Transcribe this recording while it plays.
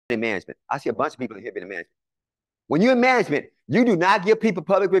in management. I see a bunch of people in here being in management. When you're in management, you do not give people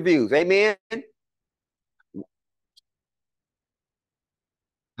public reviews. Amen?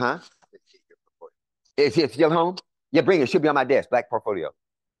 Huh? Is it still home? Yeah, bring it. It should be on my desk, black portfolio.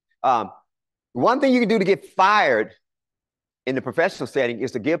 One thing you can do to get fired in the professional setting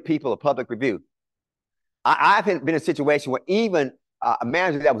is to give people a public review. I've been in a situation where even a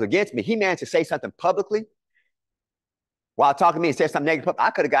manager that was against me, he managed to say something publicly while talking to me and said something negative.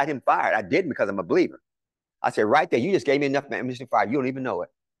 I could have got him fired. I didn't because I'm a believer. I said, right there, you just gave me enough ammunition to fire. You don't even know it.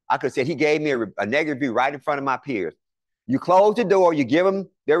 I could have said he gave me a negative review right in front of my peers. You close the door, you give them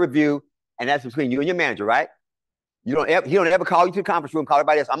their review, and that's between you and your manager, right? He don't ever call you to the conference room, call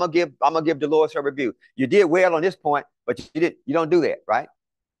everybody else. I'm gonna give Dolores her review. You did well on this point, but you don't do that, right?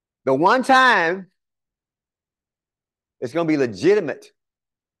 The one time it's gonna be legitimate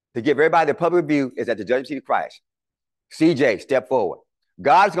to give everybody their public review is at the judgment seat of Christ. CJ, step forward.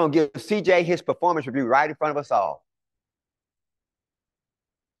 God's gonna give CJ his performance review right in front of us all.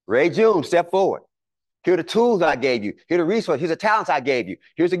 Ray June, step forward. Here are the tools I gave you. Here are the resources. Here's the talents I gave you.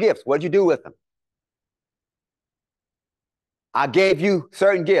 Here's the gifts. What did you do with them? I gave you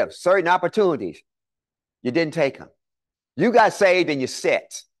certain gifts, certain opportunities. You didn't take them. You got saved and you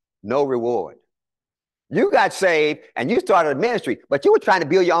set. No reward. You got saved and you started a ministry, but you were trying to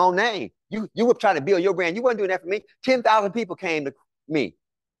build your own name. You were trying to build your brand. You weren't doing that for me. 10,000 people came to me,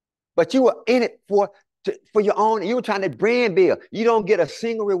 but you were in it for your own. You were trying to brand build. You don't get a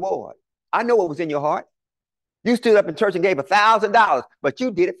single reward. I know what was in your heart. You stood up in church and gave $1,000, but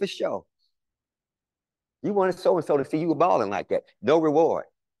you did it for show. You wanted so-and-so to see you were balling like that. No reward.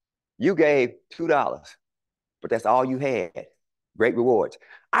 You gave $2, but that's all you had. Great rewards.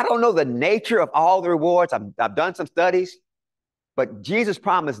 I don't know the nature of all the rewards. I've done some studies, but Jesus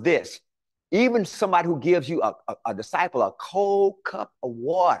promised this. Even somebody who gives you a disciple a cold cup of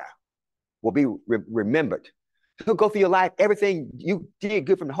water will be remembered. He'll go through your life, everything you did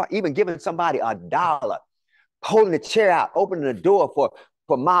good from the heart, even giving somebody $1, holding the chair out, opening the door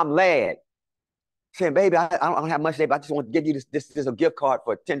for mom lad, saying, baby, I don't have much today, but I just want to give you this a gift card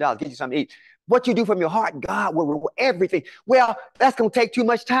for $10, get you something to eat. What you do from your heart, God will reward everything. Well, that's going to take too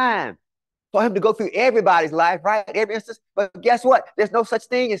much time for him to go through everybody's life, right? Every instance. But guess what? There's no such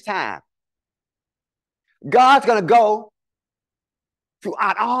thing as time. God's going to go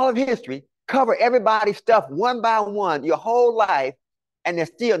throughout all of history, cover everybody's stuff one by one, your whole life, and there's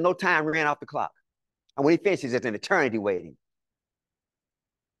still no time ran off the clock. And when he finishes, there's an eternity waiting.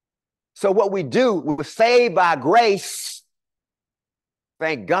 So what we do, we were saved by grace.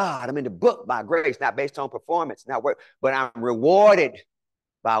 Thank God I'm in the book by grace, not based on performance, not work, but I'm rewarded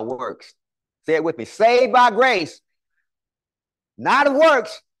by works. Say it with me. Saved by grace, not of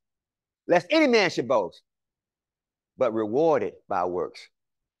works, lest any man should boast, but rewarded by works.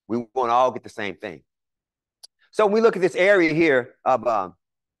 We want to all get the same thing. So when we look at this area here of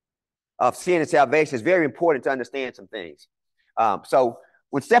sin and salvation, it's very important to understand some things. So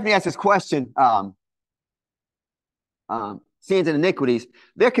when Stephanie asked this question, sins and iniquities,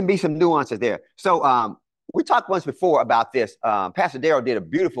 there can be some nuances there. So we talked once before about this. Pastor Darrell did a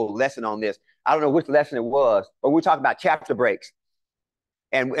beautiful lesson on this. I don't know which lesson it was, but we talked about chapter breaks.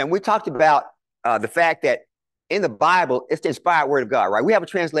 And we talked about the fact that in the Bible, it's the inspired word of God, right? We have a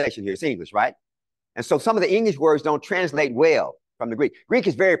translation here. It's English, right? And so some of the English words don't translate well from the Greek. Greek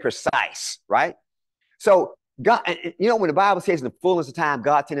is very precise, right? So God, you know, when the Bible says in the fullness of time,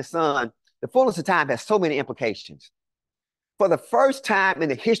 God sent his son, the fullness of time has so many implications. For the first time in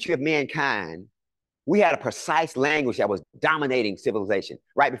the history of mankind, we had a precise language that was dominating civilization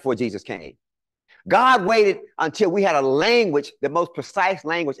right before Jesus came. God waited until we had a language, the most precise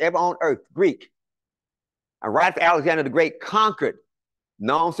language ever on earth, Greek. And right after Alexander the Great conquered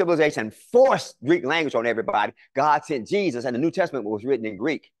known civilization and forced Greek language on everybody, God sent Jesus, and the New Testament was written in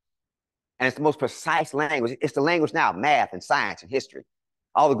Greek. And it's the most precise language. It's the language now of math and science and history.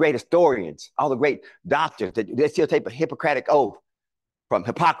 All the great historians, all the great doctors, they still take a Hippocratic oath, from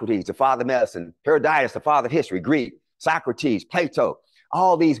Hippocrates, the father of medicine, Herodotus, the father of history, Greek, Socrates, Plato.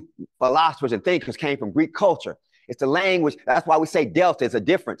 All these philosophers and thinkers came from Greek culture. It's the language. That's why we say delta is a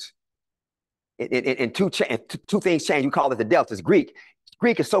difference. In two things change. We call it the delta. It's Greek.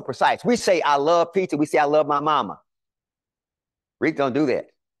 Greek is so precise. We say, I love pizza. We say, I love my mama. Greek don't do that.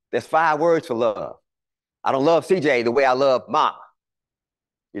 There's 5 words for love. I don't love CJ the way I love mama.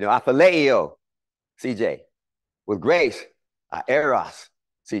 You know, I phileo CJ. With grace, I eros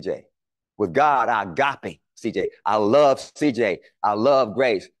CJ. With God, I agape CJ. I love CJ. I love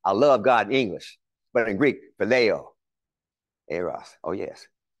grace. I love God in English. But in Greek, phileo, eros. Oh, yes.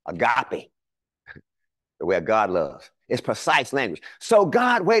 Agape. the way God loves. It's precise language. So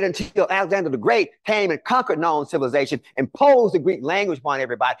God waited until Alexander the Great came and conquered known civilization, imposed the Greek language upon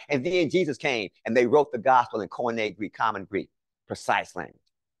everybody, and then Jesus came and they wrote the gospel in Koine Greek, common Greek, precise language.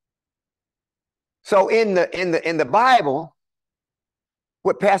 So in the Bible,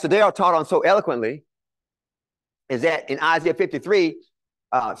 what Pastor Darrell taught on so eloquently is that in Isaiah 53,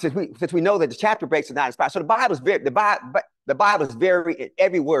 since we know that the chapter breaks are not inspired, so the Bible is very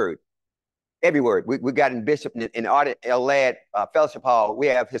every word. Every word. We got in Bishop in Art Ladd Fellowship Hall. We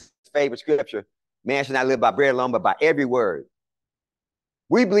have his favorite scripture: "Man should not live by bread alone, but by every word."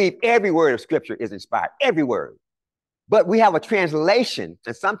 We believe every word of scripture is inspired, every word. But we have a translation,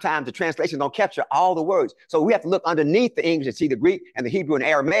 and sometimes the translation don't capture all the words. So we have to look underneath the English and see the Greek and the Hebrew and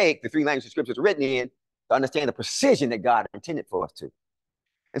Aramaic, the three languages of scriptures are written in, to understand the precision that God intended for us to.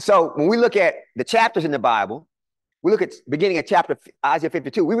 And so when we look at the chapters in the Bible, we look at beginning of chapter Isaiah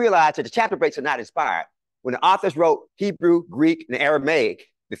 52, we realize that the chapter breaks are not inspired. When the authors wrote Hebrew, Greek, and Aramaic,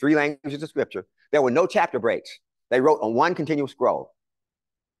 the three languages of scripture, there were no chapter breaks. They wrote on one continuous scroll.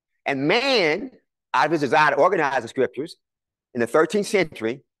 And man, out of his desire to organize the scriptures in the 13th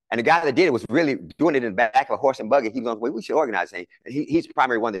century, and the guy that did it was really doing it in the back of a horse and buggy. He was on the way, we should organize things. And he's the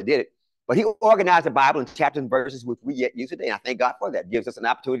primary one that did it. But he organized the Bible in chapters and verses which we yet use today. And I thank God for that. It gives us an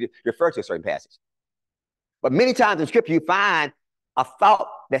opportunity to refer to a certain passage. But many times in scripture, you find a thought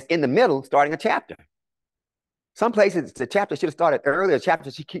that's in the middle starting a chapter. Some places, the chapter should have started earlier.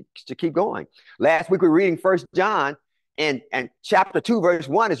 Chapters should keep going. Last week, we were reading 1 John, and chapter 2, verse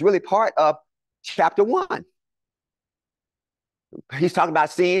 1 is really part of chapter 1. He's talking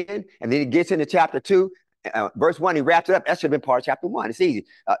about sin, and then he gets into chapter 2. Verse 1, he wraps it up. That should have been part of chapter 1. It's easy.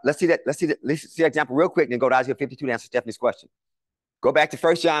 Let's see that example real quick, and then go to Isaiah 52 to answer Stephanie's question. Go back to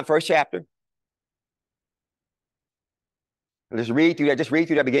 1 John, first chapter. And just read through that. Just read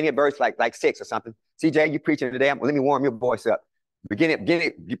through that beginning of verse like 6 or something. CJ, you preaching today. Let me warm your voice up. Beginning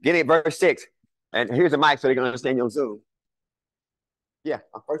at verse 6. And here's the mic so they can understand you on Zoom. Yeah,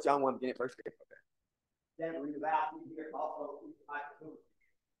 on 1 John 1, beginning at verse 6. Okay. Then read loud. Also,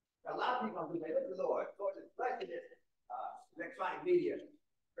 a lot of people do say, look at the Lord. Lord is blessing this electronic media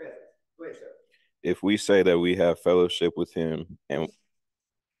presence. Go ahead, sir. If we say that we have fellowship with him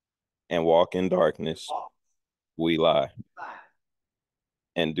and walk in darkness, we lie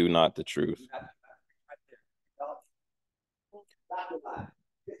and do not the truth.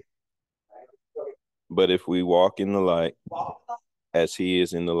 But if we walk in the light, as he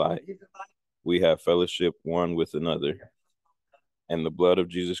is in the light, we have fellowship one with another. And the blood of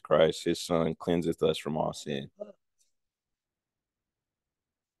Jesus Christ, his son, cleanseth us from all sin. You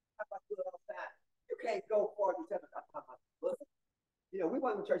can't go forward and talk about the blood. You know, we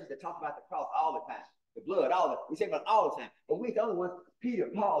want the churches that talk about the cross all the time. The blood, we say about it all the time. But we the only ones, Peter,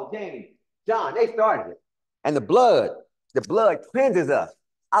 Paul, James, John, they started it. And the blood cleanses us.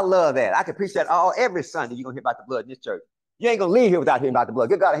 I love that. I can preach that every Sunday. You're going to hear about the blood in this church. You ain't going to leave here without hearing about the blood.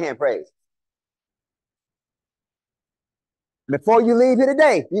 Give God a hand praise. Before you leave here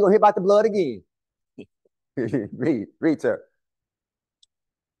today, you're going to hear about the blood again. read, sir.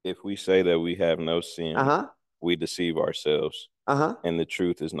 If we say that we have no sin, we deceive ourselves, and the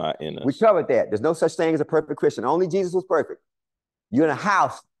truth is not in us. We covered that. There's no such thing as a perfect Christian. Only Jesus was perfect. You're in a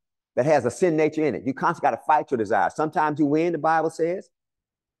house that has a sin nature in it. You constantly got to fight your desires. Sometimes you win, the Bible says.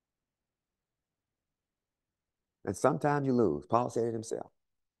 And sometimes you lose. Paul said it himself.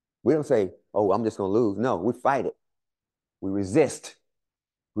 We don't say, oh, I'm just going to lose. No, we fight it. We resist.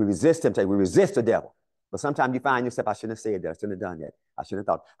 We resist temptation. We resist the devil. But sometimes you find yourself, I shouldn't have said that. I shouldn't have done that. I shouldn't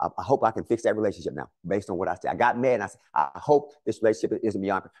have thought. I hope I can fix that relationship now based on what I said. I got mad and I said, I hope this relationship isn't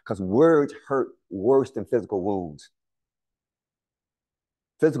beyond, because words hurt worse than physical wounds.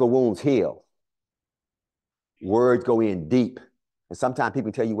 Physical wounds heal. Words go in deep. And sometimes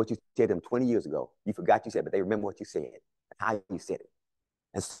people tell you what you said to them 20 years ago. You forgot you said, but they remember what you said and how you said it.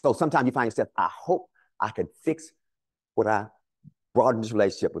 And so sometimes you find yourself, I hope I can fix what I brought in this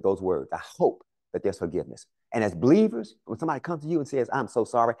relationship with those words. I hope that there's forgiveness. And as believers, when somebody comes to you and says, I'm so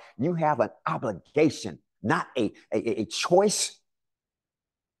sorry, you have an obligation, not a choice,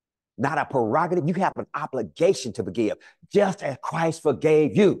 not a prerogative. You have an obligation to forgive, just as Christ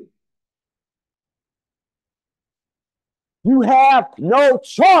forgave you. You have no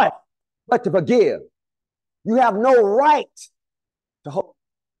choice but to forgive. You have no right to hold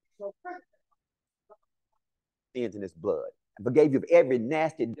sins in his blood. I forgave you of every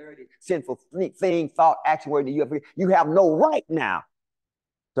nasty, dirty, sinful thing, thought, action, word that you have. You have no right now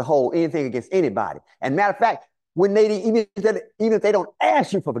to hold anything against anybody. And matter of fact, when even if they don't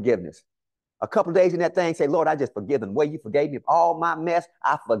ask you for forgiveness, a couple of days in that thing, say, Lord, I just forgive them. The way you forgave me of all my mess,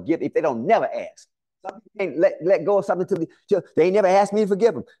 I forgive if they don't never ask. Some people can't let go of something till they never asked me to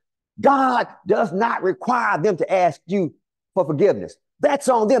forgive them. God does not require them to ask you for forgiveness. That's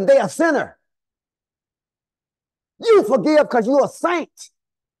on them. They are a sinner. You forgive because you're a saint.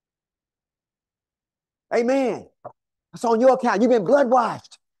 Amen. It's on your account. You've been blood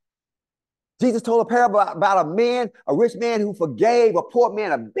washed. Jesus told a parable about a rich man who forgave a poor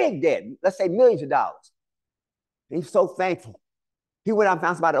man a big debt, let's say millions of dollars. And he's so thankful. He went out and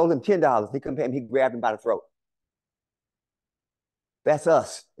found somebody that owed him $10. He couldn't pay him. He grabbed him by the throat. That's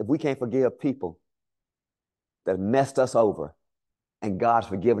us. If we can't forgive people that messed us over, and God's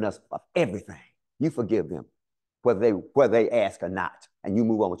forgiven us of everything, you forgive them, whether they ask or not, and you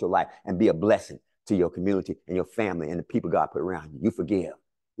move on with your life and be a blessing to your community and your family and the people God put around you. You forgive,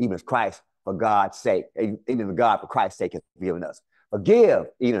 even as Christ, for God's sake, even God for Christ's sake has forgiven us. Forgive,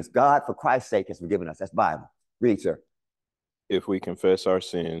 even as God for Christ's sake has forgiven us. That's Bible. Read, sir. If we confess our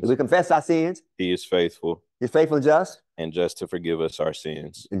sins, He is faithful. He's faithful and just to forgive us our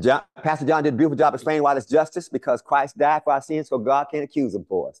sins. And Pastor John did a beautiful job explaining why it's justice, because Christ died for our sins, so God can't accuse him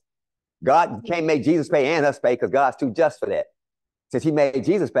for us. God can't make Jesus pay and us pay because God's too just for that. Since he made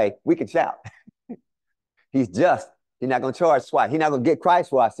Jesus pay, we can shout. He's just. He's not going to charge twice. He's not going to get Christ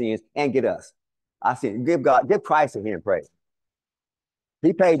for our sins and get us. I said, give Christ a hand praise.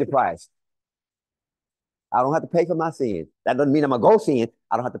 He paid the price. I don't have to pay for my sins. That doesn't mean I'm going to go sin.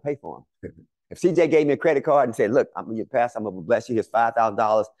 I don't have to pay for them. If CJ gave me a credit card and said, look, I'm your pastor, I'm going to bless you. Here's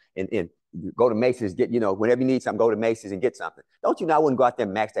 $5,000 and go to Macy's, get, whenever you need something, go to Macy's and get something. Don't you know I wouldn't go out there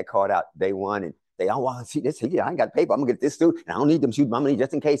and max that card out day one and say, I want to see this. Yeah, I ain't got to pay for it. I'm going to get this suit and I don't need them shoes. I'm going to need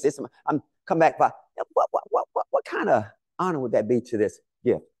just in case this. I'm come back by. What kind of honor would that be to this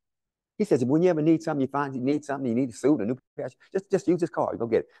gift? He says, when you ever need something, you need something, you need a suit, a new pair, just use this card, go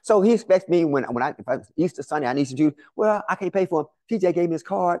get it. So he expects me if it's Easter Sunday, I need some shoes. Well, I can't pay for them. TJ gave me his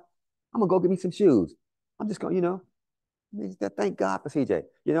card. I'm gonna go get me some shoes. I'm just going, thank God for CJ,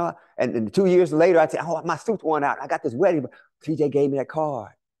 and 2 years later, I'd say, oh, my suit's worn out. I got this wedding, but CJ gave me that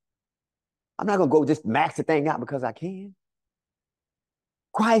card. I'm not gonna go just max the thing out because I can.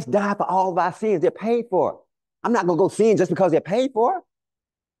 Christ died for all of our sins. They're paid for. I'm not gonna go sin just because they're paid for.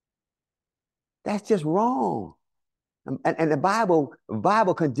 That's just wrong. And the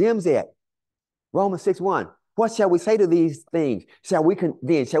Bible condemns that. Romans 6:1. What shall we say to these things? Shall we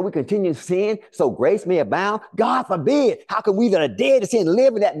continue to sin so grace may abound? God forbid. How can we that are dead to sin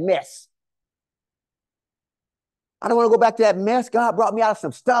live in that mess? I don't want to go back to that mess. God brought me out of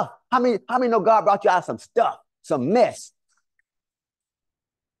some stuff. How many know God brought you out of some stuff, some mess?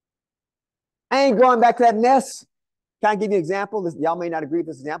 I ain't going back to that mess. Can I give you an example? Y'all may not agree with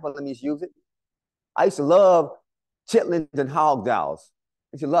this example. Let me just use it. I used to love chitlins and hog dolls.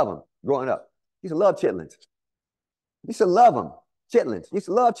 I used to love them growing up. I used to love chitlins. I used to love them. Chitlins. I used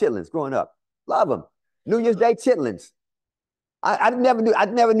to love chitlins growing up. Love them. New Year's Day chitlins. I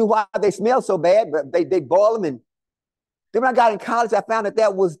never knew why they smelled so bad, but they boil them. And then when I got in college, I found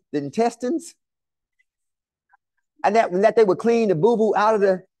that was the intestines. And that they would clean the boo-boo out of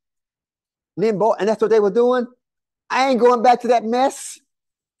the limbo, and that's what they were doing. I ain't going back to that mess.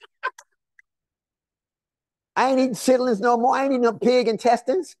 I ain't eating chitlins no more. I ain't eating no pig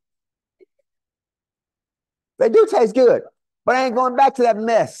intestines. They do taste good, but I ain't going back to that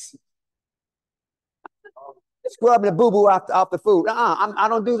mess. Scrubbing the boo-boo off the food. I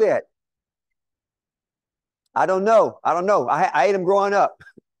don't do that. I don't know. I ate them growing up.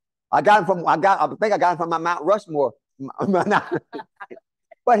 I think I got them from my Mount Rushmore.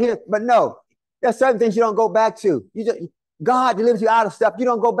 But no, there's certain things you don't go back to. God delivers you out of stuff. You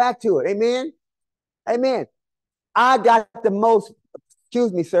don't go back to it. Amen. Amen. I got the most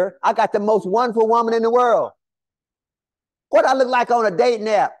wonderful woman in the world. What I look like on a date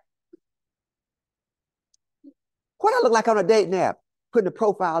nap? Putting the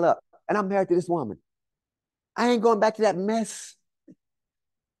profile up, and I'm married to this woman. I ain't going back to that mess.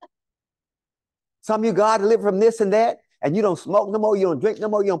 Some of you, God delivered from this and that, and you don't smoke no more, you don't drink no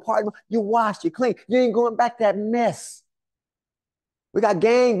more, you don't party no more. You washed, you clean. You ain't going back to that mess. We got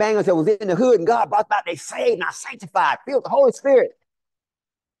gangbangers that was in the hood, and God brought about they saved, now sanctified, filled with the Holy Spirit.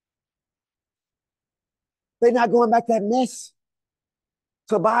 They're not going back to that mess.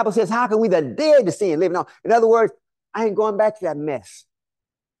 So the Bible says, how can we that dead to sin live? No, in other words, I ain't going back to that mess.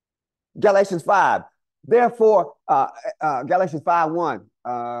 Galatians 5. Therefore, Galatians 5:1.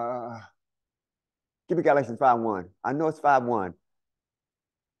 Give me Galatians 5:1. I know it's 5:1.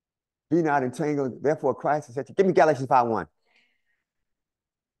 Be not entangled. Therefore, Christ has said to you. Give me Galatians 5:1.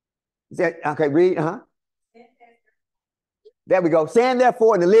 Is that okay? Read. There we go. Stand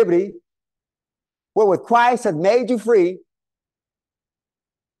therefore in the liberty wherewith Christ hath made you free.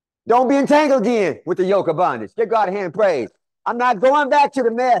 Don't be entangled again with the yoke of bondage. Give God a hand and praise. I'm not going back to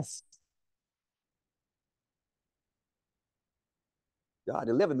the mess. God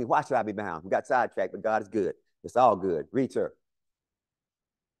delivered me. Why should I be bound? We got sidetracked, but God is good. It's all good. Read, sir.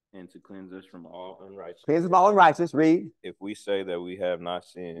 And to cleanse us from all unrighteousness. Cleanse us from all unrighteousness. Read. If we say that we have not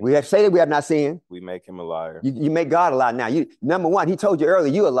sinned, we have said that we have not sinned. We make him a liar. You make God a liar. Now, number one, he told you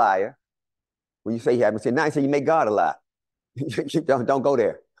earlier you a liar. When you say you haven't sinned, now he said you make God a liar. don't go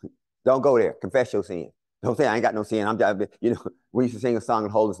there. Don't go there. Confess your sin. Don't say I ain't got no sin. We used to sing a song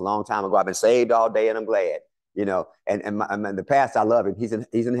in Holiness a long time ago. I've been saved all day and I'm glad. And the past, I love him. He's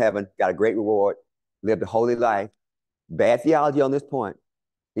in heaven, got a great reward, lived a holy life. Bad theology on this point.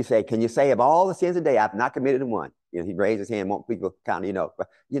 He said, can you say of all the sins a day, I've not committed one? He raised his hand, won't people count, we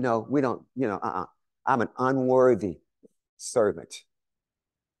don't, I'm an unworthy servant.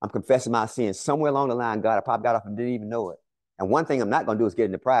 I'm confessing my sins. Somewhere along the line, God, I probably got off and didn't even know it. And one thing I'm not going to do is get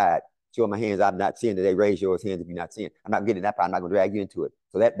into pride. Show my hands, I've not sinned today. Raise yours hands if you're not sinned. I'm not getting that pride. I'm not going to drag you into it.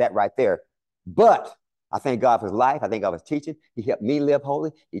 So that right there. But I thank God for his life. I thank God for his teaching. He helped me live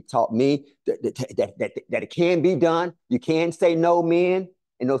holy. He taught me that it can be done. You can say no, men,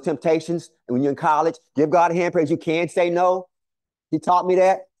 in those temptations. And when you're in college, give God a hand praise. You can say no. He taught me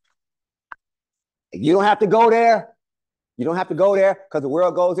that. You don't have to go there. You don't have to go there because the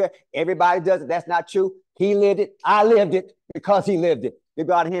world goes there. Everybody does it. That's not true. He lived it. I lived it because he lived it. Give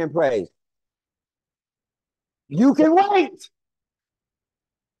God a hand praise. You can wait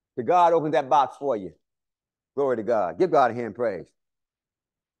till God opens that box for you. Glory to God. Give God a hand praise.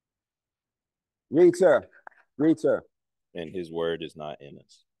 Read, sir. Read, sir. And his word is not in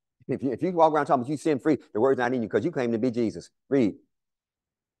us. If you walk around talking about you sin free, the word's not in you because you claim to be Jesus. Read.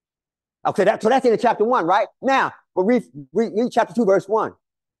 Okay, so that's in chapter 1, right? Now, but read chapter 2, verse 1.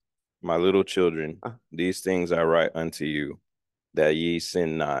 My little children, these things I write unto you, that ye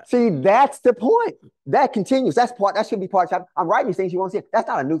sin not. See, that's the point. That continues. That should be part of the chapter. I'm writing these things you won't see. That's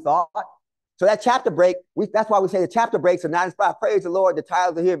not a new thought. So that chapter break, that's why we say the chapter breaks are not inspired. Praise the Lord. The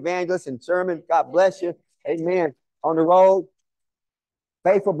titles are here, evangelist and sermon. God bless you. Amen. On the road.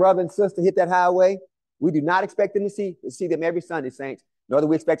 Faithful brother and sister, hit that highway. We do not expect them to see them every Sunday, saints. Nor do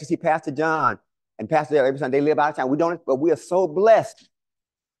we expect to see Pastor John and Pastor Dale every Sunday. They live out of town. We don't, but we are so blessed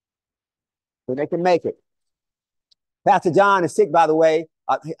when they can make it. Pastor John is sick, by the way.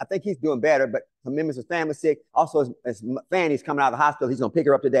 I think he's doing better, but some members of his family sick. Also, his Fanny's coming out of the hospital. He's going to pick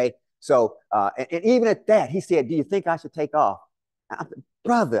her up today. So, and even at that, he said, do you think I should take off?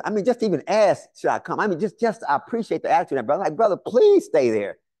 Brother, just even ask, should I come? Just I appreciate the attitude of that brother. Like, brother, please stay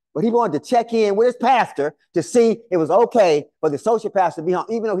there. But he wanted to check in with his pastor to see it was okay for the associate pastor to be home,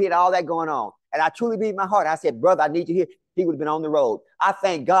 even though he had all that going on. And I truly believe in my heart. I said, brother, I need you here. He would have been on the road. I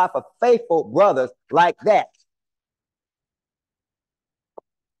thank God for faithful brothers like that.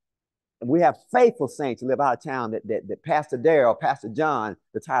 And we have faithful saints who live out of town that Pastor Darrell, Pastor John,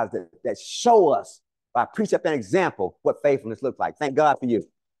 the titles that show us by precept and example what faithfulness looks like. Thank God for you.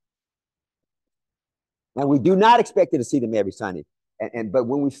 And we do not expect to see them every Sunday. But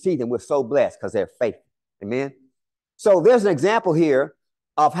when we see them, we're so blessed because they're faithful. Amen. So there's an example here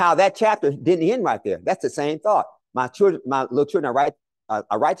of how that chapter didn't end right there. That's the same thought. My little children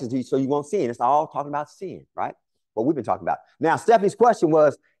are righteous to you, so you won't sin. It's all talking about sin, right? What we've been talking about. Now, Stephanie's question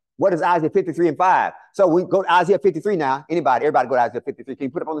was, what is Isaiah 53 and 5? So we go to Isaiah 53 now. Everybody go to Isaiah 53. Can you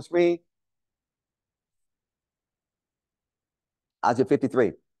put it up on the screen? Isaiah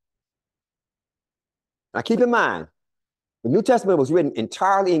 53. Now keep in mind, the New Testament was written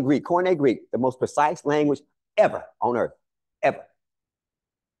entirely in Greek, Koine Greek, the most precise language ever on earth, ever.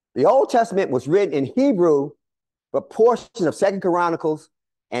 The Old Testament was written in Hebrew, but portions of 2 Chronicles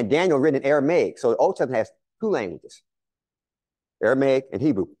and Daniel written in Aramaic. So the Old Testament has two languages, Aramaic and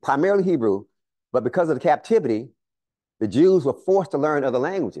Hebrew, primarily Hebrew, but because of the captivity, the Jews were forced to learn other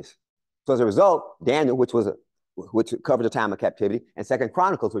languages. So as a result, Daniel, which covers the time of captivity, and 2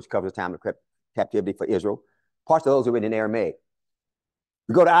 Chronicles, which covers the time of captivity for Israel, parts of those are written in Aramaic.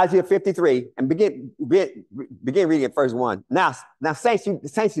 We go to Isaiah 53 and begin reading at verse 1. Now, saints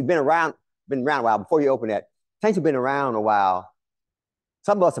who've been around a while, before you open that, saints who've been around a while,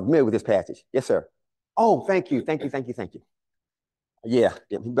 some of us are familiar with this passage. Yes, sir. Oh, thank you. Yeah,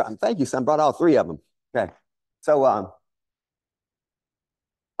 thank you, son. Brought all three of them. Okay. So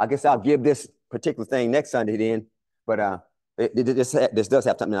I guess I'll give this particular thing next Sunday then. But this does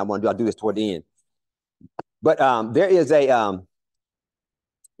have something I want to do. I'll do this toward the end. But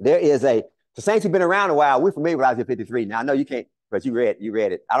the saints who've been around a while, we're familiar with Isaiah 53. Now I know you can't, but you read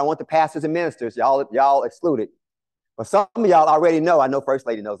it. I don't want the pastors and ministers, y'all excluded. But some of y'all already know. I know First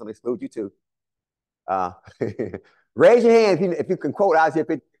Lady knows. I'm gonna exclude you too. Raise your hand if you can quote Isaiah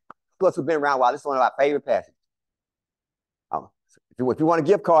 53. of us who've been around a while, this is one of our favorite passages. If you want a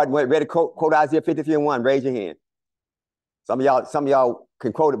gift card and ready to quote Isaiah 53:1, raise your hand. Some of y'all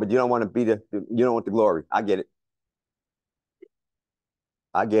can quote it, but you don't want to you don't want the glory. I get it.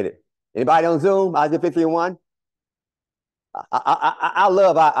 I get it. Anybody on Zoom? Isaiah 53:1. I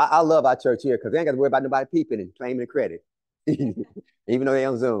love our church here because they ain't got to worry about nobody peeping and claiming the credit. Even though they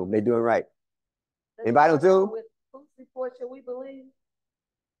on Zoom, they doing right. Anybody on Zoom? Whose report shall we believe?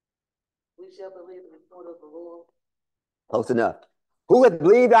 We shall believe the report of the Lord. Close enough. Who has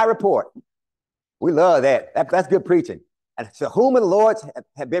believed our report? We love that. That's good preaching. And to whom of the Lords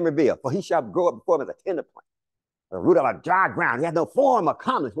have been revealed, for he shall grow up before him as a tender plant, the root of a dry ground. He has no form or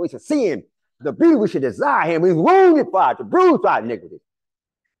comeliness. We should see him. The beauty we should desire him. He was wounded for our, bruised for our iniquity.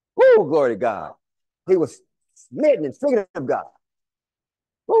 Woo, glory to God. He was smitten and stricken of God.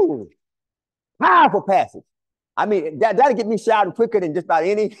 Woo, powerful passage. I mean, that'll get me shouting quicker than just about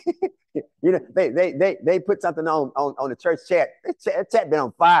any. You know, they put something on the church chat. The chat been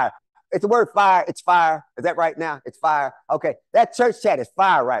on fire. It's the word fire. It's fire. Is that right now? It's fire. Okay, that church chat is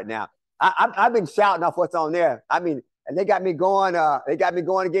fire right now. I've been shouting off what's on there. I mean, and they got me going. They got me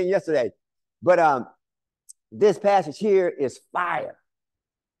going again yesterday. But this passage here is fire.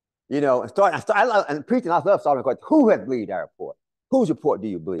 You know, and preaching. I love starting with who has believed our report. Whose report do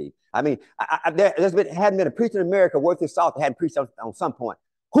you believe? I mean, hadn't been a preacher in America worth his salt that hadn't preached on some point.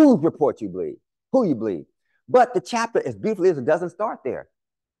 Whose report you believe? Who you believe? But the chapter, as beautiful as it doesn't start there.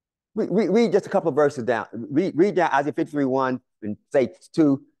 Read just a couple of verses down. Read down Isaiah 53:1 and say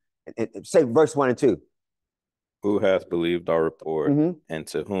 2, and say verse 1 and 2. Who hath believed our report, and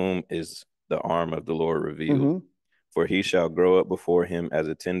to whom is the arm of the Lord revealed? For he shall grow up before him as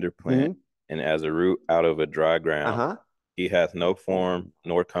a tender plant, and as a root out of a dry ground. He hath no form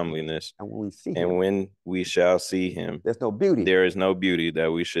nor comeliness, and when we shall see him, there's no beauty. There is no beauty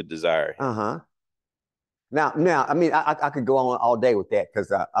that we should desire him. Now, I mean, I could go on all day with that because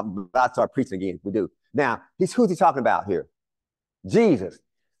I'm about to start preaching again. We do. Now, who's he talking about here? Jesus.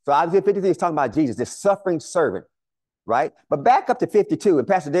 So Isaiah 53 is talking about Jesus, this suffering servant, right? But back up to 52, and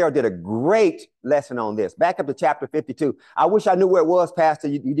Pastor Darrell did a great lesson on this. Back up to chapter 52. I wish I knew where it was, Pastor.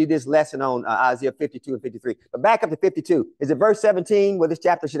 You did this lesson on Isaiah 52 and 53. But back up to 52. Is it verse 17 where this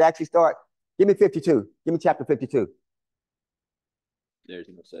chapter should actually start? Give me 52. Give me chapter 52. There's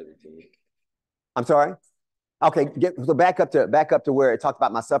no 17. I'm sorry? Okay, so back up to where it talks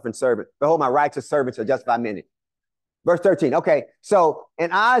about my suffering servant. Behold, my righteous servants are justified many. Verse 13. Okay, so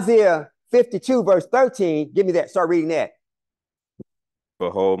in Isaiah 52, verse 13, give me that. Start reading that.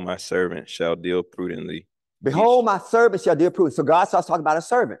 Behold, my servant shall deal prudently. Behold, my servant shall deal prudently. So God starts talking about a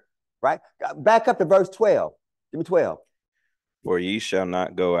servant, right? Back up to verse 12. Give me 12. For ye shall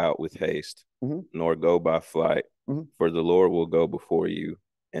not go out with haste, nor go by flight, for the Lord will go before you,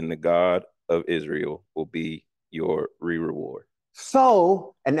 and the God of Israel will be your reward.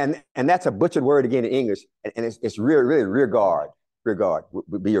 So, and that's a butchered word again in English, and it's really rear guard. Rear guard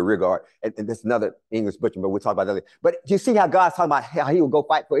would be your rear guard. And that's another English butcher, but we'll talk about that later. But do you see how God's talking about how he will go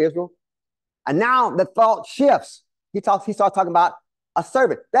fight for Israel? And now the thought shifts. He starts talking about a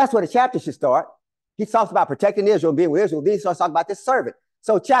servant. That's where the chapter should start. He talks about protecting Israel and being with Israel. Then he starts talking about this servant.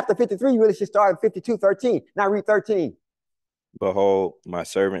 So chapter 53 really should start at 52:13. Now read 13. Behold, my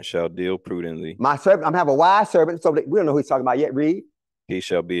servant shall deal prudently. My servant, I'm having a wise servant. So we don't know who he's talking about yet. Read. He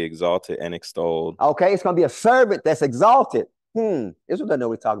shall be exalted and extolled. Okay, it's going to be a servant that's exalted. Israel doesn't know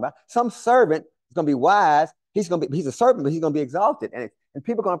what he's talking about. Some servant is going to be wise. He's a servant, but he's going to be exalted. And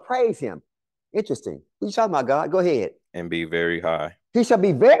people are going to praise him. Interesting. What are you talking about, God? Go ahead. And be very high. He shall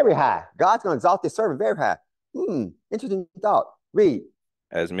be very high. God's going to exalt this servant very high. Interesting thought. Read.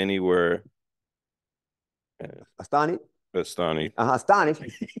 As many were astonished. Astonished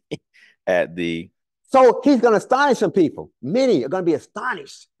at thee. So he's going to astonish some people. Many are going to be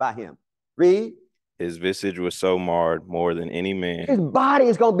astonished by him. Read. His visage was so marred more than any man. His body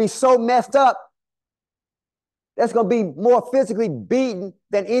is going to be so messed up. That's going to be more physically beaten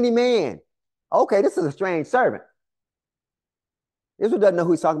than any man. Okay, this is a strange servant. Israel doesn't know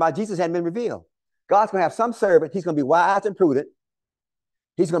who he's talking about. Jesus hadn't been revealed. God's going to have some servant. He's going to be wise and prudent.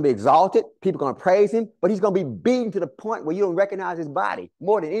 He's going to be exalted. People are going to praise him, but he's going to be beaten to the point where you don't recognize his body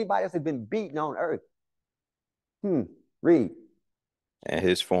more than anybody else has been beaten on earth. Read. And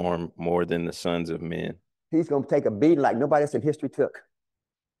his form more than the sons of men. He's going to take a beating like nobody else in history took.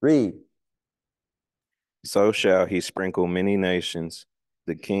 Read. So shall he sprinkle many nations.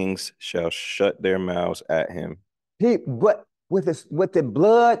 The kings shall shut their mouths at him. But with the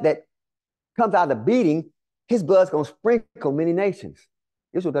blood that comes out of the beating, his blood's going to sprinkle many nations.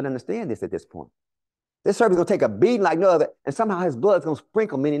 Israel doesn't understand this at this point. This servant's going to take a beating like no other, and somehow his blood's going to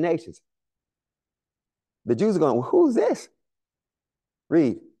sprinkle many nations. The Jews are going, well, who's this?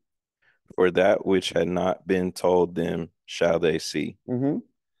 Read. For that which had not been told them shall they see. Mm-hmm.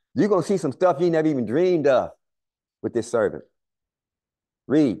 You're going to see some stuff you never even dreamed of with this servant.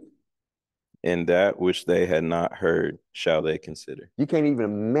 Read. And that which they had not heard shall they consider. You can't even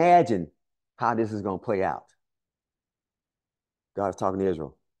imagine how this is going to play out. God is talking to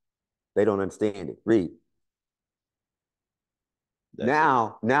Israel. They don't understand it. Read.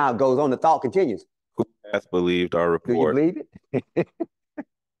 Now it goes on. The thought continues. Who hath believed our report? Do you believe it?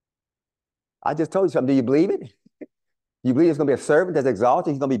 I just told you something. Do you believe it? You believe it's going to be a servant that's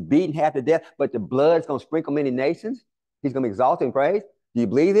exalted? He's going to be beaten half to death, but the blood is going to sprinkle many nations. He's going to be exalted and praised. Do you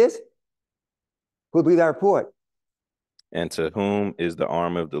believe this? Who believes that report? And to whom is the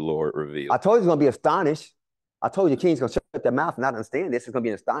arm of the Lord revealed? I told you it's going to be astonished. I told you kings going to shut their mouth and not understand this. It's going to be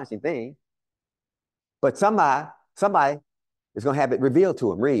an astonishing thing. But somebody is going to have it revealed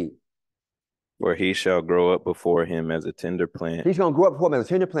to him. Read. For he shall grow up before him as a tender plant. He's going to grow up before him as a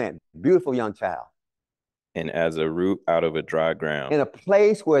tender plant. Beautiful young child. And as a root out of a dry ground. In a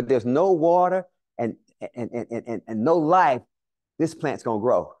place where there's no water and no life, this plant's going to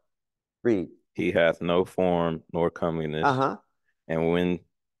grow. Read. He hath no form nor comeliness. Uh-huh.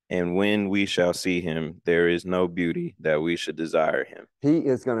 And when we shall see him, there is no beauty that we should desire him. He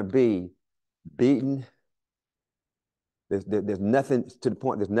is going to be beaten. There's nothing to the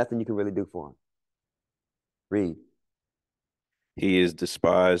point. There's nothing you can really do for him. Read. He is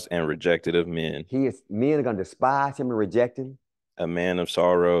despised and rejected of men. Men are going to despise him and reject him. A man of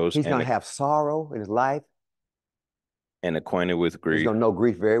sorrows. He's going to have sorrow in his life. And acquainted with grief. He's going to know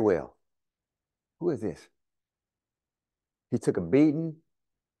grief very well. Who is this? He took a beating.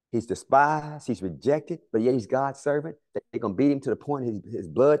 He's despised. He's rejected. But yet he's God's servant. They're going to beat him to the point his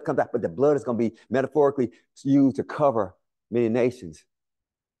blood comes out. But the blood is going to be metaphorically used to cover many nations.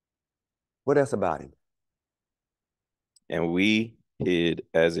 What else about him? And we hid,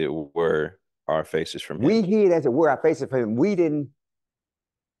 as it were, our faces from him. We hid, as it were, our faces from him.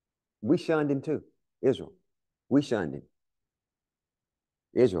 We shunned him too. Israel. We shunned him.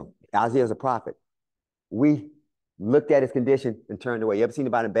 Israel. Isaiah is a prophet. We looked at his condition and turned away. You ever seen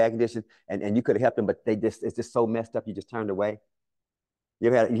anybody in bad condition and you could have helped them, but it's just so messed up, you just turned away?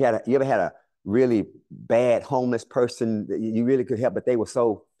 You ever had a really bad homeless person that you really could help, but they were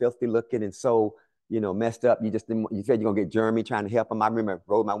so filthy looking and so, messed up. You said you're going to get Jeremy trying to help them. I remember I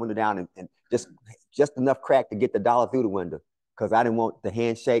rolled my window down and just enough crack to get the dollar through the window because I didn't want the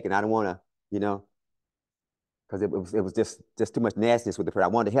handshake and I didn't want to, because it was just too much nastiness with the person. I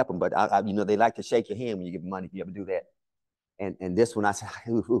wanted to help them, but they like to shake your hand when you give money if you ever do that. And this one, I said,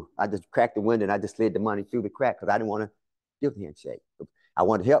 I just cracked the window and I just slid the money through the crack because I didn't want to give the handshake. I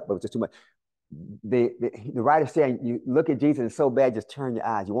wanted to help, but it was just too much. The writer saying, you look at Jesus and it's so bad, just turn your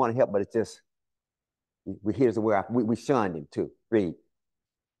eyes. You want to help, but it's just, we shunned him too. Read.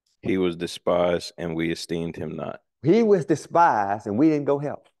 He was despised and we esteemed him not. He was despised and we didn't go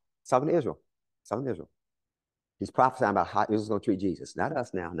help. It's talking to Israel. He's prophesying about how Israel's going to treat Jesus. Not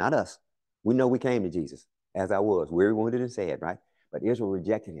us now, not us. We know we came to Jesus as I was, weary, wounded, and sad, right? But Israel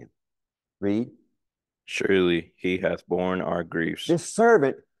rejected him. Read. Surely he hath borne our griefs. This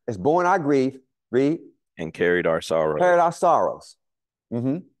servant has borne our grief. Read. And carried our sorrows.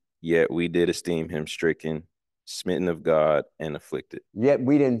 Mm-hmm. Yet we did esteem him stricken, smitten of God, and afflicted. Yet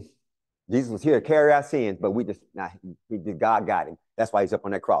we didn't. Jesus was here to carry our sins, but God got him. That's why he's up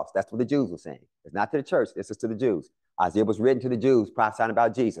on that cross. That's what the Jews were saying. It's not to the church. This is to the Jews. Isaiah was written to the Jews, prophesying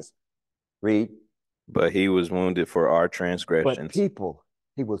about Jesus. Read. But he was wounded for our transgressions. But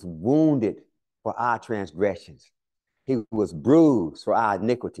he was wounded for our transgressions. He was bruised for our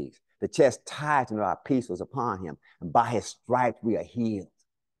iniquities. The chastisement of our peace was upon him. And by his stripes we are healed.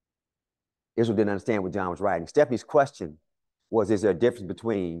 Israel didn't understand what John was writing. Stephanie's question was, is there a difference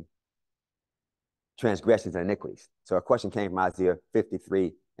between transgressions and iniquities? So our question came from Isaiah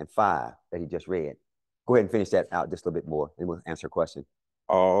 53 and 5 that he just read. Go ahead and finish that out just a little bit more, and we'll answer a question.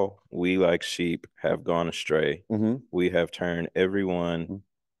 All we like sheep have gone astray. Mm-hmm. We have turned everyone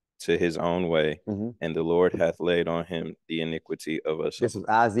to his own way, and the Lord hath laid on him the iniquity of us. This is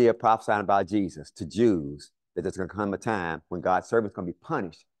Isaiah prophesying about Jesus to Jews, that there's going to come a time when God's servant's going to be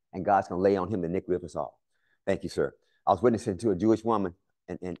punished, and God's going to lay on him the iniquity of us all. Thank you, sir. I was witnessing to a Jewish woman,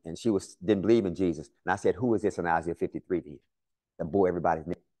 and she didn't believe in Jesus. And I said, who is this in Isaiah 53 to you? The boy everybody's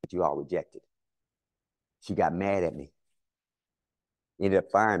name that you all rejected. She got mad at me. Ended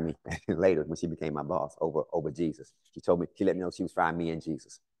up firing me later when she became my boss over Jesus. She let me know she was firing me and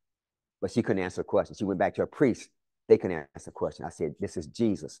Jesus. But she couldn't answer a question. She went back to her priest. They couldn't answer a question. I said, this is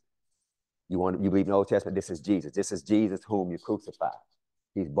Jesus. You believe in the Old Testament? This is Jesus. This is Jesus whom you crucified.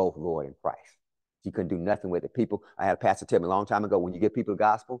 He's both Lord and Christ. You couldn't do nothing with it. People, I had a pastor tell me a long time ago, when you give people the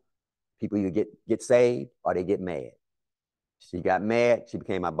gospel, people either get saved or they get mad. She got mad. She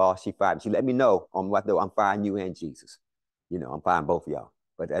became my boss. She fired me. She let me know on what though, I'm firing you and Jesus. You know, I'm firing both of y'all.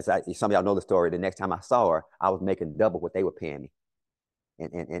 But some of y'all know the story. The next time I saw her, I was making double what they were paying me.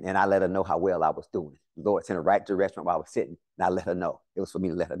 And I let her know how well I was doing. The Lord sent her right to the restaurant where I was sitting, and I let her know. It was for me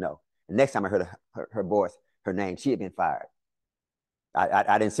to let her know. The next time I heard her voice, her name, she had been fired.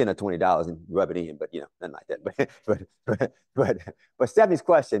 I didn't send her $20 and rub it in, but you know, nothing like that. But Stephanie's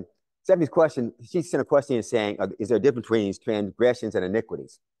question, she sent a question in saying, is there a difference between transgressions and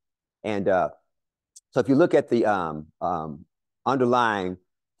iniquities? And so if you look at the underlying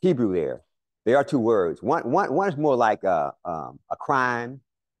Hebrew there are two words. One is more like a crime,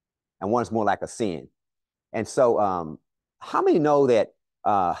 and one is more like a sin. And so how many know that,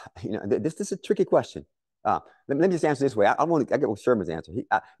 you know, this is a tricky question. Let me just answer this way. I get what Sherman's answer.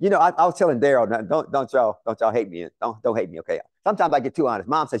 You know, I was telling Daryl, don't y'all hate me. Don't hate me, okay? Sometimes I get too honest.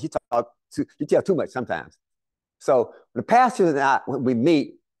 Mom says you tell too much sometimes. So the pastors and I, when we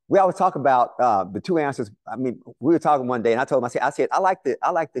meet, we always talk about the two answers. I mean, we were talking one day, and I told him, I said, I like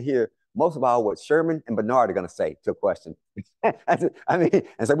to hear most of all what Sherman and Bernard are going to say to a question. I mean,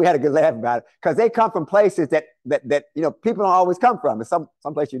 and so we had a good laugh about it because they come from places that you know people don't always come from. It's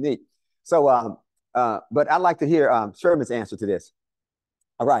someplace unique. So. But I'd like to hear Sherman's answer to this.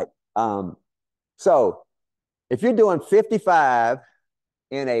 All right. So if you're doing 55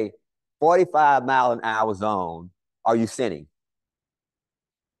 in a 45-mile-an-hour zone, are you sinning?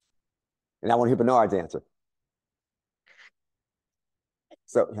 And I want to hear Bernard's answer.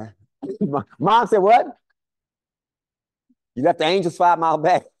 So Mom said, what? You left the angels 5 miles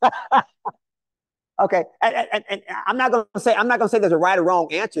back. Okay. And I'm not going to say there's a right or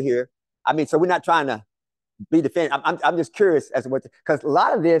wrong answer here. I mean, so we're not trying to be defended. I'm just curious as to what, because a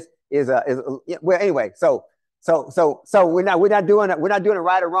lot of this is well, anyway. So we're not doing it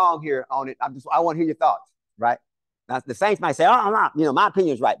right or wrong here on it. I want to hear your thoughts, right? Now the Saints might say, oh, you know, my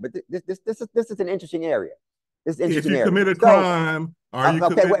opinion is right, but this is an interesting area. This is interesting area. If you commit a crime, are you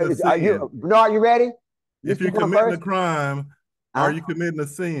committing a sin? Are you ready? If you're committing a crime, are you committing a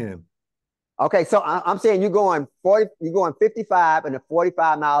sin? Okay, so I'm saying you're going 55 in a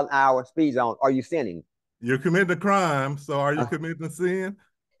 45-mile-an-hour speed zone. Are you sinning? You're committing a crime, so are you committing a sin?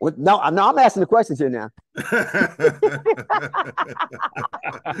 Well, no, I'm asking the questions here now.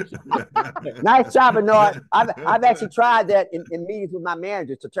 Nice job, Bernard. I've actually tried that in meetings with my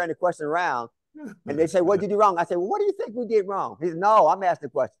managers to turn the question around, and they say, "What did you do wrong?" I say, "Well, what do you think we did wrong?" He said, "No, I'm asking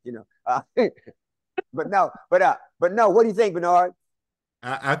the question, you know." But no. What do you think, Bernard?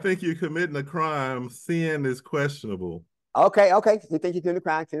 I think you're committing a crime. Sin is questionable. Okay. You think you're committing a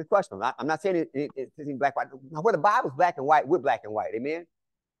crime? Sin is questionable. I'm not saying it's in black and white. Now, where the Bible's black and white, we're black and white. Amen.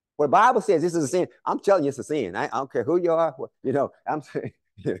 Where the Bible says this is a sin, I'm telling you it's a sin. I don't care who you are. You know, I'm saying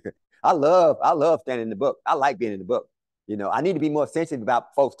I love standing in the book. I like being in the book. You know, I need to be more sensitive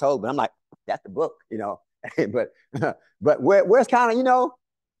about folks told, but I'm like, that's the book, you know. but where's kind of, you know,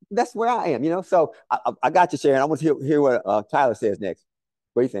 that's where I am, you know. So I got you, Sharon. I want to hear what Tyler says next.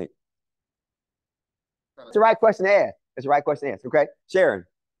 What do you think? It's the right question to ask. It's the right question to ask. Okay, Sharon.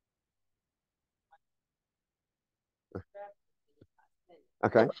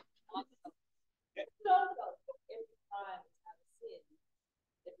 Okay.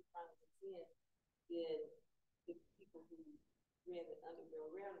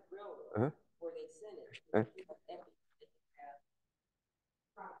 Where they send it.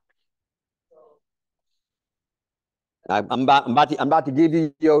 I'm about to give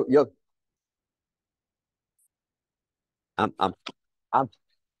you your I'm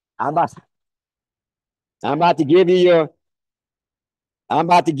about to give you your I'm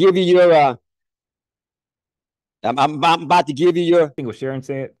about to give you your I'm about to give you your. I think what Sharon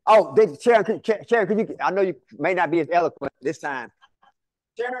said. Oh, Sharon, could you? I know you may not be as eloquent this time.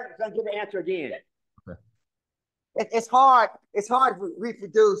 Sharon is going to give the answer again. Okay. It's hard. It's hard to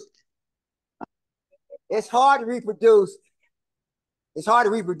reproduce. It's hard to reproduce. It's hard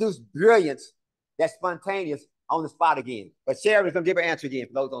to reproduce brilliance that's spontaneous on the spot again. But Sharon is going to give her answer again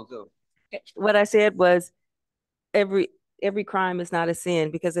for those on Zoom. What I said was every crime is not a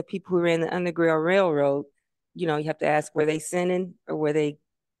sin, because the people who ran the Underground Railroad, you know, you have to ask, were they sinning or were they,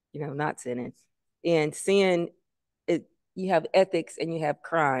 you know, not sinning? And sin, you have ethics and you have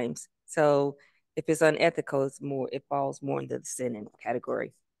crimes. So if it's unethical, it falls more into the sinning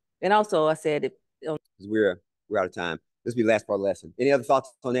category. And also I said, we're out of time. This will be the last part of the lesson. Any other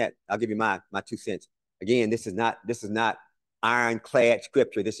thoughts on that? I'll give you my 2 cents. Again, this is not ironclad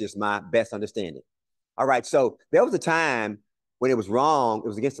scripture. This is my best understanding. All right. So there was a time when it was wrong. It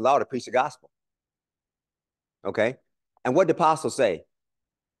was against the law to preach the gospel. Okay. And what did the apostles say?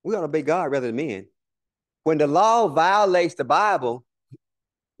 We ought to obey God rather than men. When the law violates the Bible,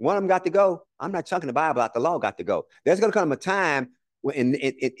 one of them got to go. I'm not chunking the Bible out. The law got to go. There's going to come a time when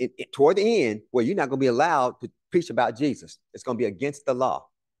toward the end where you're not going to be allowed to preach about Jesus. It's going to be against the law.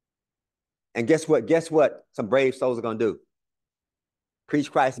 And guess what? Guess what? Some brave souls are going to do.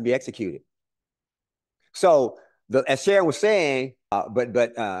 Preach Christ and be executed. So as Sharon was saying,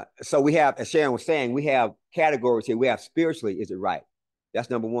 so we have, as Sharon was saying, we have categories here. We have spiritually, is it right? That's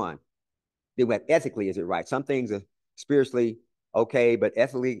number one. Then we have ethically, is it right? Some things are spiritually okay, but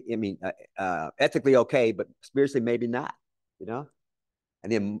ethically, ethically okay, but spiritually maybe not, you know?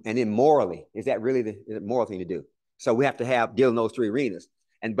 And then morally, is that really the moral thing to do? So we have to deal in those three arenas.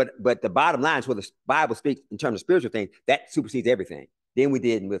 But the bottom line is where the Bible speaks in terms of spiritual things, that supersedes everything. Then we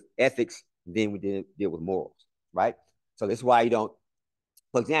did with ethics, then we did deal with morals, right? So this is why you don't,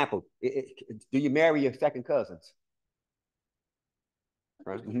 for example, do you marry your second cousins?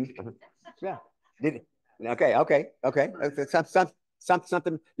 Right? Mm-hmm. Yeah. Okay.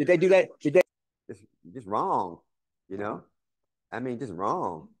 Something. Did they do that? Just wrong, you know? I mean, just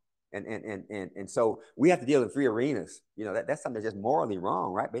wrong. And so we have to deal in three arenas. You know, that's something that's just morally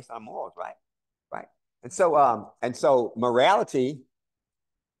wrong, right? Based on morals, right? Right. And so morality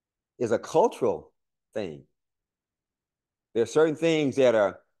is a cultural thing. There are certain things that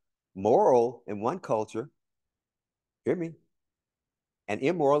are moral in one culture, hear me, and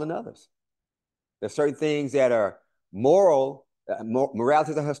immoral in others. There are certain things that are moral.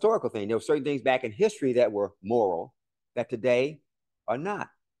 Morality is a historical thing. There were certain things back in history that were moral that today are not.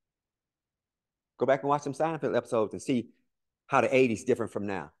 Go back and watch some Seinfeld episodes and see how the 80s is different from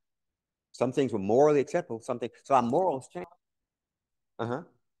now. Some things were morally acceptable, so our morals change. Uh-huh.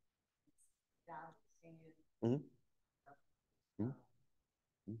 Mm-hmm.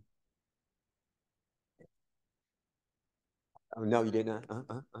 Mm-hmm. Oh, no, you didn't.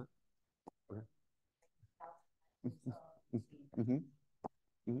 Mm-hmm.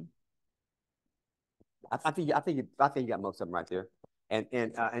 Mm-hmm. I think you got most of them right there. And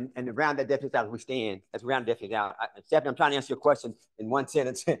around that definition out we stand. That's around the definition out. Stephanie, I'm trying to answer your question in one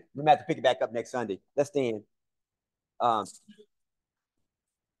sentence. We might have to pick it back up next Sunday. Let's stand.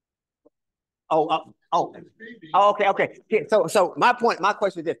 Okay. So my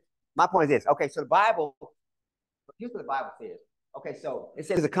question is this. My point is this. Okay, so the Bible, here's what the Bible says. Okay, so it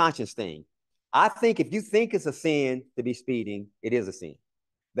says it's a conscience thing. I think if you think it's a sin to be speeding, it is a sin.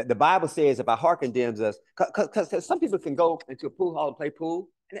 The Bible says if our heart condemns us, because some people can go into a pool hall and play pool,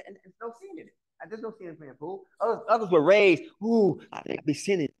 and there's no sin in it. There's no sin in playing pool. Others were raised, I think I'd be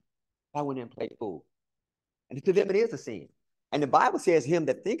sinning if I went in and played pool. And to them, it is a sin. And the Bible says, him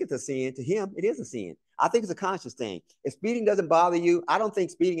that thinketh a sin, to him, it is a sin. I think it's a conscious thing. If speeding doesn't bother you, I don't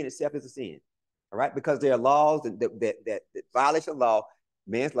think speeding in itself is a sin. All right? Because there are laws that violation of law,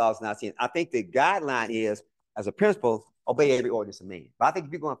 man's law is not sin. I think the guideline is, as a principle, obey every ordinance of man. But I think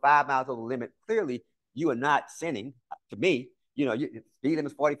if you're going 5 miles over the limit, clearly you are not sinning. To me, you know, speed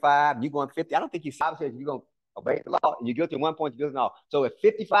limit is 45, and you're going 50. I don't think you says you're going to obey the law, and you're guilty at one point, you're guilty all. So if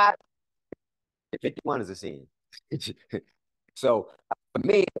 55, 51 is a sin. So for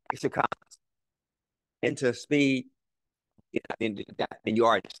me, it's a conscience. Into speed, then you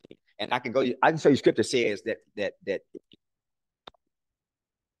are. And I can show you scripture says that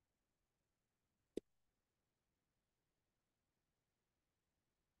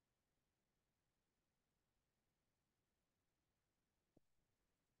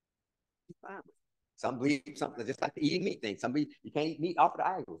some believe something just like the eating meat thing. Some believe you can't eat meat off of the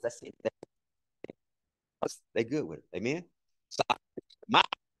idols. That's it. They're good with it. Amen. So one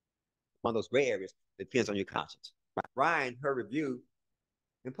of those gray areas depends on your conscience. Ryan, her review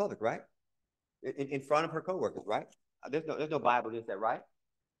in public, right? In front of her coworkers, right? There's no Bible against that, right?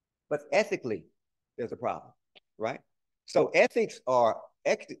 But ethically, there's a problem, right? So ethics are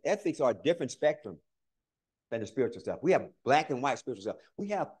a different spectrum than the spiritual stuff. We have black and white spiritual stuff. We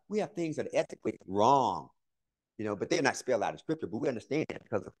have things that are ethically wrong, you know, but they're not spelled out in scripture, but we understand that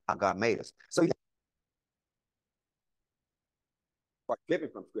because of how God made us. So are driven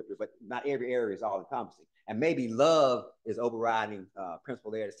from scripture, but not every area is all encompassing. And maybe love is overriding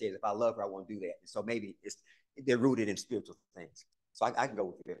principle there that says, if I love her, I won't do that. And so maybe they're rooted in spiritual things. So I can go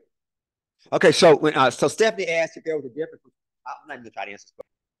with you there. Okay, so so Stephanie asked if there was a difference. I'm not even gonna try to answer this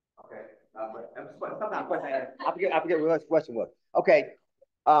question. Okay, sometimes question I forget what the question was. Okay,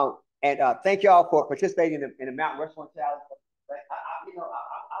 and thank y'all for participating in the Mount Rushmore Challenge.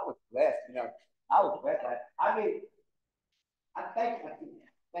 I was blessed. You know, I was blessed. I mean,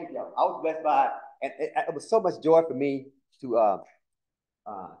 I was blessed by it, and it was so much joy for me to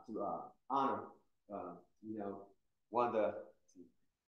honor, you know, one of the